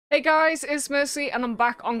Hey guys, it's Mercy and I'm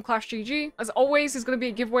back on CLASHGG. As always, there's going to be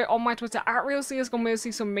a giveaway on my Twitter at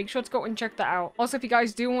CSGOMercy, so make sure to go and check that out. Also, if you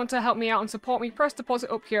guys do want to help me out and support me, press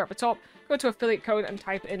deposit up here at the top, go to affiliate code and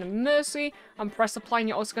type in Mercy, and press apply and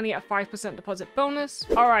you're also going to get a 5% deposit bonus.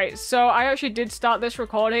 Alright, so I actually did start this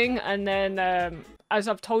recording and then, as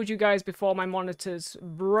I've told you guys before, my monitors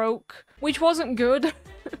broke, which wasn't good.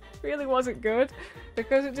 Really wasn't good,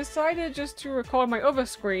 because it decided just to record my other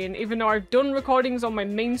screen, even though I've done recordings on my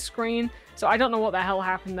main screen, so I don't know what the hell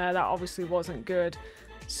happened there. That obviously wasn't good.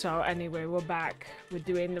 So anyway, we're back. We're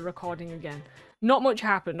doing the recording again. Not much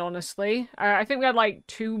happened, honestly. I think we had like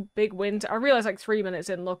 2 big wins. I realized like 3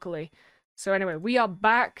 minutes in, luckily. So anyway, we are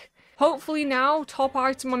back. Hopefully now, top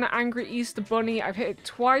item on the Angry Easter Bunny. I've hit it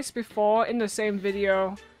twice before in the same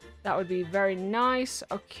video. That would be very nice.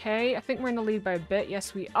 Okay, I think we're in the lead by a bit.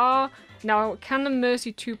 Yes, we are. Now, can the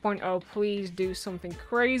Mercy 2.0 please do something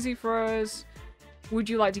crazy for us? Would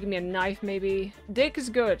you like to give me a knife, maybe? Dick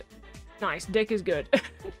is good. Nice, dick is good.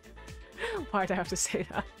 Why'd I have to say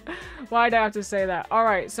that? Why'd I have to say that?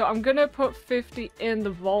 Alright, so I'm gonna put 50 in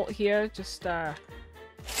the vault here. Just,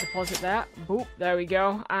 deposit that. Boop, there we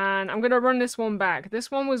go. And I'm gonna run this one back.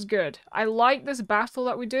 This one was good. I like this battle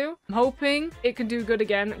that we do. I'm hoping it can do good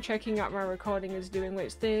again. Checking out my recording is doing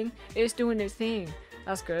its thing. It's doing its thing.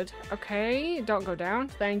 That's good. Okay, don't go down.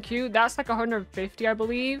 Thank you. That's like 150, I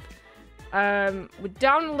believe. We're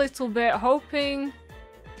down a little bit, hoping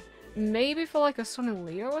maybe for like a Sun and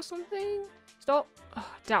Leo or something. Stop.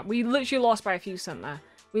 Oh, damn, we literally lost by a few cents there.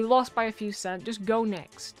 We lost by a few cents. Just go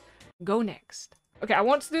next. Go next. Okay, I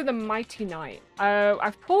want to do the Mighty Knight.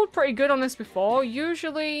 I've pulled pretty good on this before.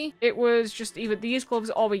 Usually, it was just either these gloves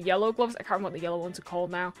or the yellow gloves. I can't remember what the yellow ones are called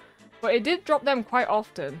now. But it did drop them quite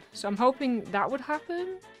often. So I'm hoping that would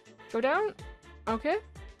happen. Go down. Okay.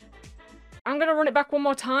 I'm going to run it back one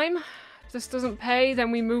more time. If this doesn't pay, then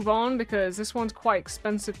we move on because this one's quite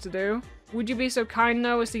expensive to do. Would you be so kind,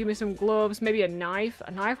 though, as to give me some gloves? Maybe a knife?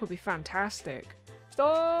 A knife would be fantastic.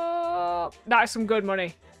 Stop! That is some good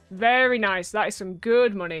money. Very nice. That is some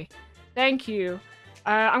good money. Thank you.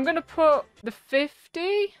 I'm going to put the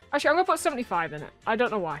 50. Actually, I'm going to put 75 in it. I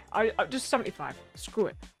don't know why. Just 75. Screw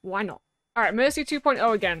it. Why not? All right, Mercy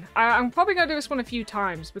 2.0 again. I'm probably going to do this one a few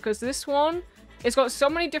times because this one, it's got so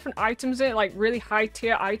many different items in it, like really high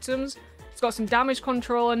tier items. It's got some damage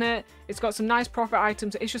control in it. It's got some nice profit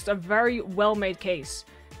items. It's just a very well-made case.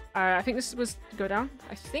 I think this was go down.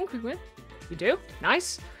 I think we win. We do.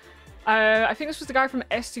 Nice. I think this was the guy from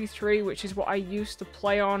ST3, which is what I used to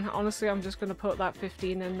play on. Honestly, I'm just going to put that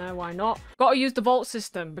 15 in there. Why not? Got to use the vault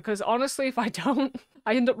system, because honestly, if I don't,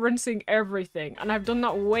 I end up rinsing everything. And I've done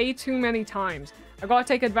that way too many times. I got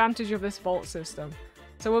to take advantage of this vault system.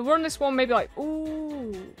 So we'll run this one maybe like,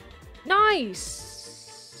 ooh,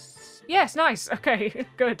 nice. Yes, nice. Okay,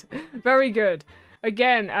 good. Very good.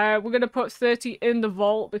 Again, we're going to put 30 in the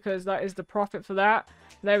vault because that is the profit for that.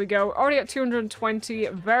 There we go. Already at 220.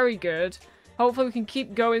 Very good. Hopefully we can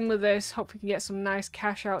keep going with this. Hopefully we can get some nice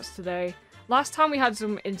cash outs today. Last time we had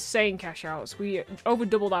some insane cash outs. We over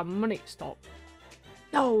doubled our money. Stop.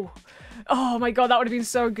 No. Oh my god, that would have been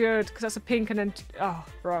so good. Because that's a pink and then... Oh,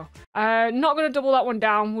 bro. Not going to double that one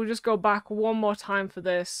down. We'll just go back one more time for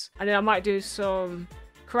this. And then I might do some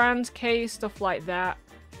Crans case, stuff like that.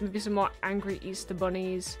 Maybe some more Angry Easter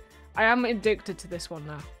Bunnies. I am addicted to this one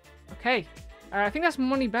now. Okay. I think that's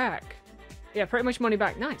money back. Yeah, pretty much money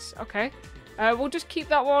back. Nice. Okay. We'll just keep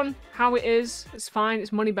that one how it is. It's fine.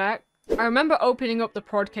 It's money back. I remember opening up the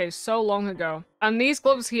prod case so long ago. And these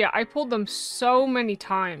gloves here, I pulled them so many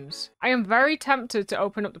times. I am very tempted to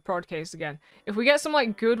open up the prod case again. If we get some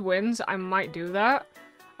like good wins, I might do that.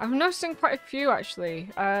 I've noticing quite a few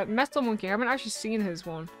actually. METALMONKey, I haven't actually seen his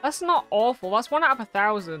one. That's not awful. That's 1 out of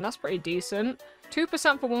 1,000. That's pretty decent.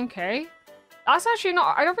 2% for 1k. That's actually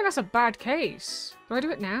not... I don't think that's a bad case. Do I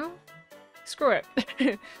do it now? Screw it.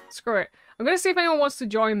 Screw it. I'm going to see if anyone wants to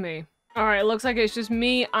join me. Alright, it looks like it's just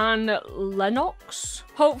me and Lennox.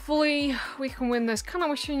 Hopefully, we can win this. Kinda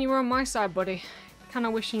wishing you were on my side, buddy.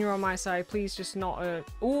 Kinda wishing you were on my side. Please just not...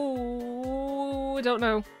 Ooh, I don't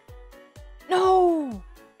know. No!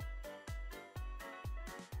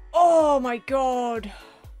 Oh my god.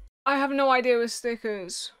 I have no idea with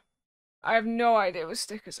stickers. I have no idea with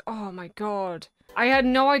stickers. Oh my god. I had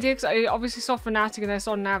no idea because I obviously saw Fnatic and I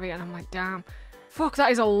saw Navi and I'm like, damn. Fuck,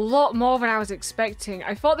 that is a lot more than I was expecting.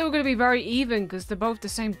 I thought they were going to be very even because they're both the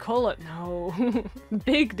same color. No.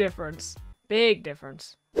 Big difference. Big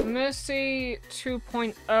difference. Mercy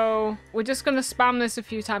 2.0. We're just going to spam this a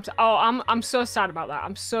few times. Oh, I'm so sad about that.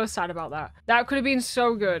 I'm so sad about that. That could have been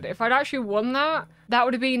so good. If I'd actually won that, that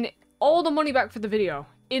would have been all the money back for the video.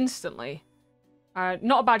 Instantly.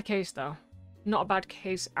 Not a bad case, though. Not a bad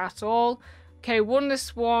case at all. Okay, won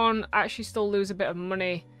this one. Actually still lose a bit of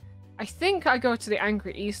money. I think I go to the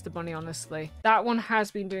Angry Easter Bunny, honestly. That one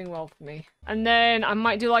has been doing well for me. And then I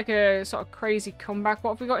might do like a sort of crazy comeback.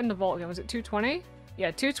 What have we got in the vault again? Was it 220?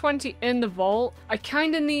 Yeah, 220 in the vault. I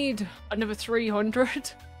kind of need another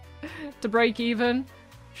 300 to break even.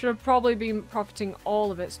 Should have probably been profiting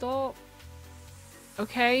all of it. Stop.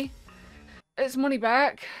 Okay. It's money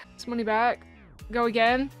back. It's money back. Go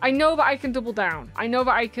again. I know that I can double down. I know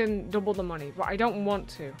that I can double the money, but I don't want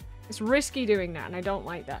to. It's risky doing that, and I don't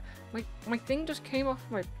like that. My thing just came off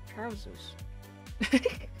my trousers.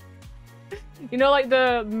 You know, like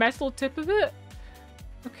the metal tip of it?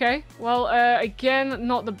 Okay, well, again,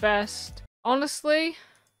 not the best. Honestly,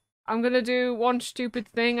 I'm gonna do one stupid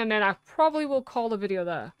thing, and then I probably will call the video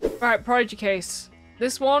there. Alright, Prodigy case.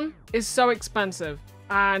 This one is so expensive.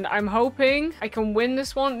 And I'm hoping I can win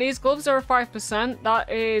this one. These gloves are a 5%. That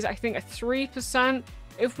is, I think, a 3%.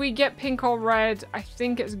 If we get pink or red, I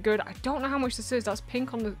think it's good. I don't know how much this is. That's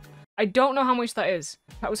pink on the... I don't know how much that is.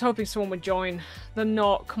 I was hoping someone would join. They're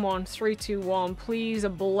not. Come on. 3, 2, 1. Please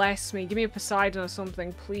bless me. Give me a Poseidon or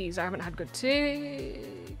something, please. I haven't had good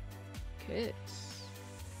tickets.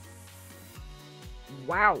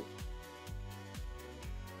 Wow.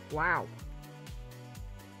 Wow.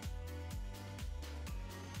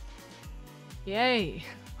 Yay.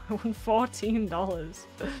 I won $14.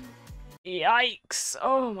 Yikes.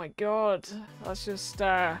 Oh my god. Let's just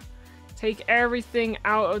take everything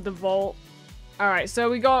out of the vault. Alright,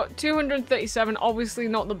 so we got 237. Obviously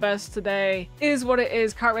not the best today. Is what it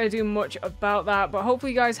is. Can't really do much about that. But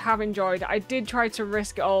hopefully you guys have enjoyed. I did try to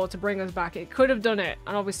risk it all to bring us back. It could have done it.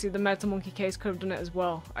 And obviously the METALMONKEY case could have done it as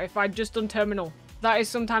well. If I'd just done terminal. That is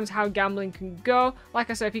sometimes how gambling can go.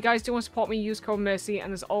 Like I said, if you guys do want to support me, use code MERCY.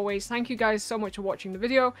 And as always, thank you guys so much for watching the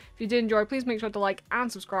video. If you did enjoy, please make sure to like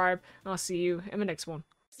and subscribe. And I'll see you in the next one.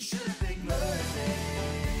 I'm the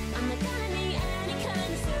kind of any kind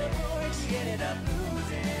of support. Get it up.